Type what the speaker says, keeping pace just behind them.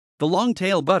The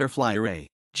long-tail butterfly ray,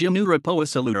 Gymnura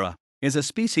poecilura, is a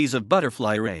species of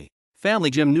butterfly ray,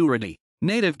 family Gymnuridae,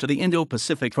 native to the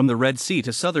Indo-Pacific from the Red Sea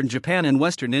to southern Japan and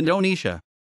western Indonesia.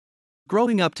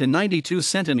 Growing up to 92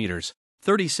 centimeters,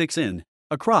 36 in,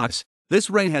 across,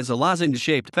 this ray has a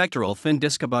lozenge-shaped pectoral fin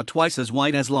disc about twice as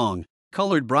wide as long,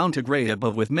 colored brown to gray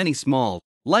above with many small,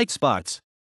 light spots.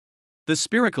 The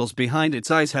spiracles behind its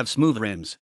eyes have smooth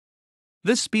rims.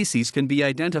 This species can be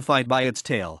identified by its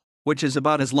tail, which is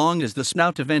about as long as the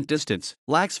snout-to-vent distance,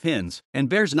 lacks fins, and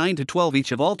bears 9 to 12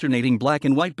 each of alternating black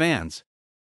and white bands.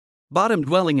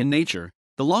 Bottom-dwelling in nature,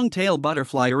 the long-tail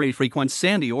butterfly ray frequents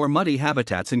sandy or muddy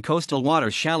habitats in coastal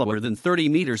waters shallower than 30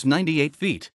 meters 98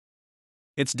 feet.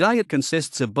 Its diet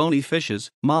consists of bony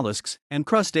fishes, molluscs, and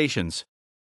crustaceans.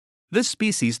 This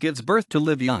species gives birth to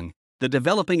live young. The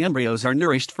developing embryos are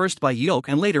nourished first by yolk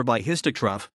and later by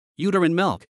histotroph, uterine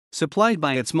milk, supplied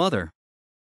by its mother.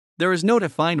 There is no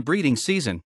defined breeding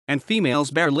season, and females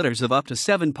bear litters of up to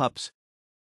 7 pups.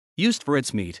 Used for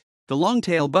its meat, the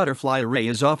long-tail butterfly ray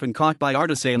is often caught by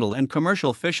artisanal and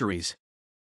commercial fisheries.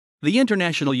 The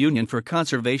International Union for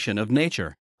Conservation of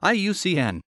Nature,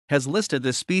 IUCN, has listed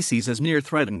this species as near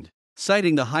threatened,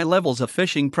 citing the high levels of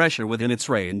fishing pressure within its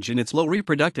range and its low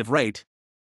reproductive rate.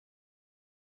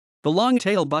 The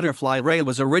long-tail butterfly ray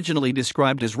was originally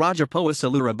described as Raja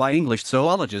poecilura by English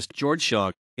zoologist George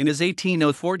Shaw in his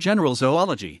 1804 General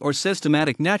Zoology or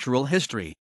Systematic Natural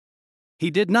History.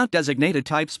 He did not designate a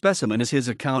type specimen as his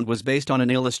account was based on an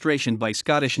illustration by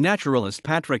Scottish naturalist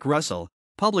Patrick Russell,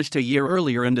 published a year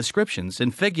earlier in descriptions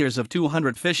and figures of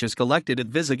 200 fishes collected at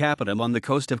Visakhapatnam on the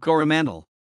coast of Coromandel.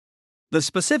 The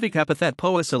specific epithet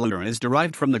poecilura is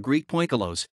derived from the Greek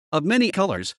poekilos, of many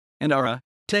colors, and ara,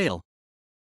 tail.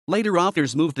 Later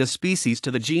authors moved this species to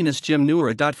the genus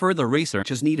Gymnura. Further research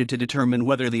is needed to determine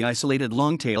whether the isolated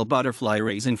long-tail butterfly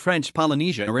rays in French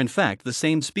Polynesia are in fact the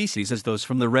same species as those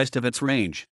from the rest of its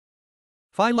range.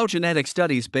 Phylogenetic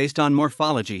studies based on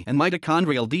morphology and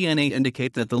mitochondrial DNA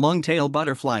indicate that the long-tail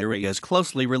butterfly ray is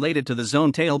closely related to the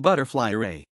zone-tail butterfly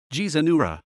ray,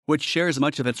 Gymnura, which shares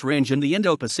much of its range in the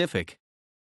Indo-Pacific.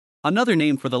 Another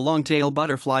name for the long-tail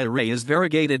butterfly ray is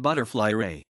variegated butterfly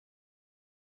ray.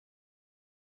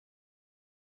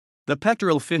 The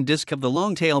pectoral fin disc of the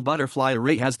long-tail butterfly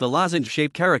ray has the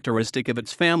lozenge-shaped characteristic of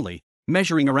its family,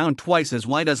 measuring around twice as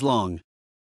wide as long.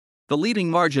 The leading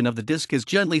margin of the disc is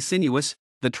gently sinuous,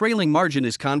 the trailing margin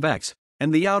is convex,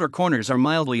 and the outer corners are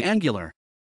mildly angular.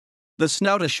 The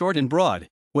snout is short and broad,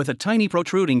 with a tiny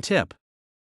protruding tip.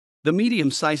 The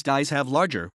medium-sized eyes have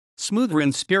larger,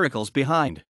 smooth-rimmed spiracles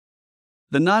behind.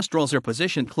 The nostrils are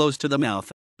positioned close to the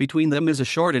mouth, between them is a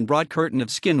short and broad curtain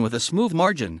of skin with a smooth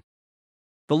margin.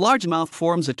 The large mouth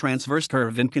forms a transverse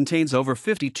curve and contains over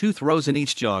 50 tooth rows in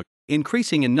each jaw,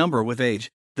 increasing in number with age.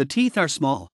 The teeth are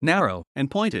small, narrow, and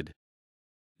pointed.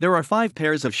 There are 5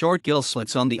 pairs of short gill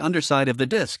slits on the underside of the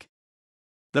disc.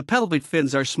 The pelvic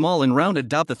fins are small and rounded.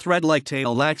 The thread-like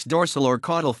tail lacks dorsal or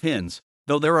caudal fins,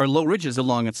 though there are low ridges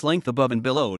along its length above and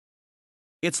below.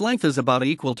 Its length is about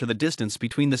equal to the distance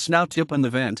between the snout tip and the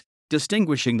vent,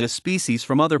 distinguishing this species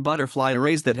from other butterfly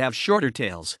rays that have shorter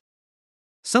tails.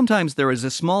 Sometimes there is a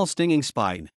small stinging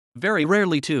spine, very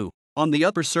rarely too, on the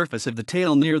upper surface of the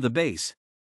tail near the base.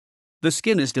 The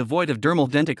skin is devoid of dermal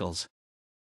denticles.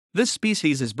 This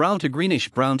species is brown to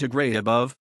greenish-brown to gray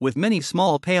above, with many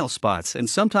small pale spots and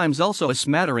sometimes also a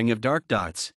smattering of dark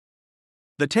dots.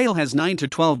 The tail has 9 to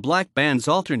 12 black bands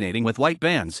alternating with white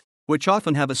bands, which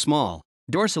often have a small,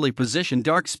 dorsally positioned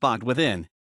dark spot within.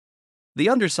 The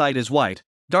underside is white,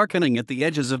 darkening at the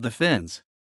edges of the fins.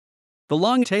 The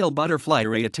long-tail butterfly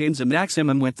ray attains a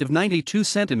maximum width of 92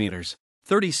 centimeters,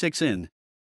 36 in.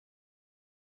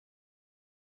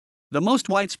 The most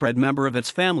widespread member of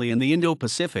its family in the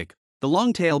Indo-Pacific, the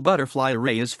long-tail butterfly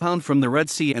ray is found from the Red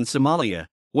Sea and Somalia,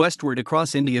 westward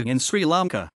across India and Sri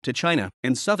Lanka, to China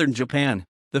and southern Japan,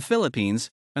 the Philippines,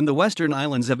 and the western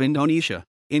islands of Indonesia,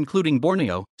 including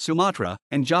Borneo, Sumatra,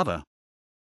 and Java.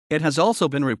 It has also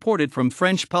been reported from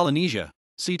French Polynesia,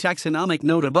 see taxonomic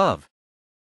note above.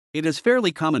 It is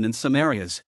fairly common in some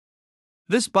areas.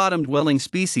 This bottom-dwelling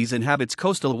species inhabits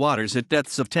coastal waters at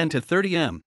depths of 10 to 30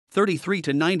 m, 33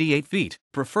 to 98 feet,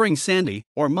 preferring sandy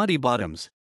or muddy bottoms.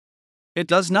 It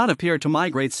does not appear to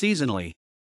migrate seasonally.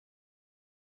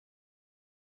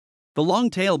 The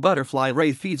long-tail butterfly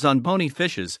ray feeds on bony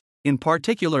fishes, in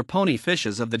particular pony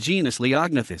fishes of the genus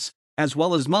Leognathus, as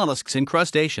well as molluscs and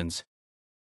crustaceans.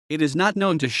 It is not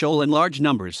known to shoal in large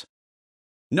numbers.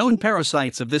 Known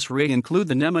parasites of this ray include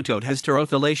the nematode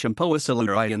Histotroph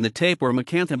poecilura and the tapeworm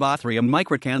Acanthobothrium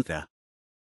microcantha.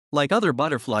 Like other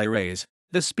butterfly rays,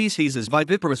 this species is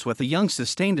viviparous with the young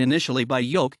sustained initially by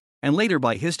yolk, and later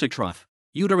by histotroph,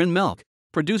 uterine milk,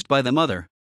 produced by the mother.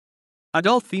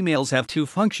 Adult females have 2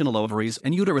 functional ovaries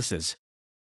and uteruses.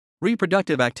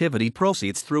 Reproductive activity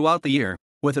proceeds throughout the year,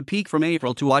 with a peak from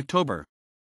April to October.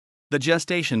 The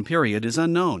gestation period is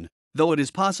unknown, though it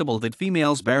is possible that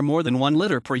females bear more than 1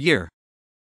 litter per year.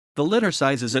 The litter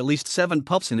size is at least 7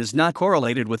 pups and is not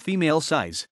correlated with female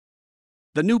size.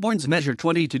 The newborns measure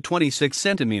 20 to 26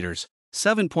 centimeters,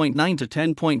 7.9 to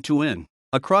 10.2 in,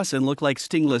 across and look like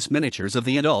stingless miniatures of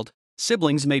the adult.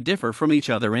 Siblings may differ from each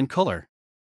other in color.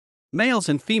 Males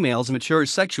and females mature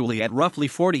sexually at roughly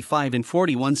 45 and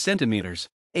 41 centimeters,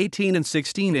 18 and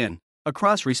 16 in,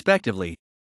 across respectively.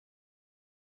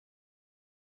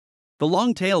 The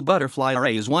longtail butterfly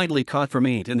ray is widely caught for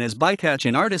meat and as bycatch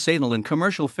in artisanal and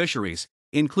commercial fisheries,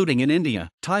 including in India,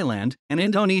 Thailand, and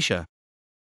Indonesia.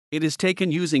 It is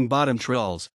taken using bottom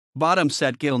trills, bottom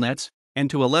set gill nets, and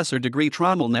to a lesser degree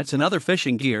trommel nets and other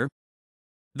fishing gear.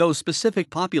 Though specific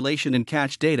population and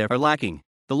catch data are lacking,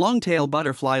 the longtail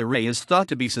butterfly ray is thought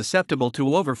to be susceptible to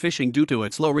overfishing due to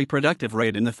its low reproductive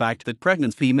rate and the fact that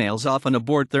pregnant females often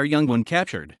abort their young when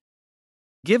captured.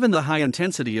 Given the high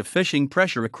intensity of fishing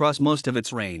pressure across most of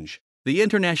its range, the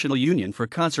International Union for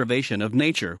Conservation of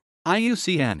Nature,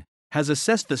 IUCN, has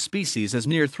assessed the species as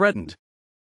near threatened.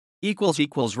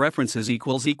 References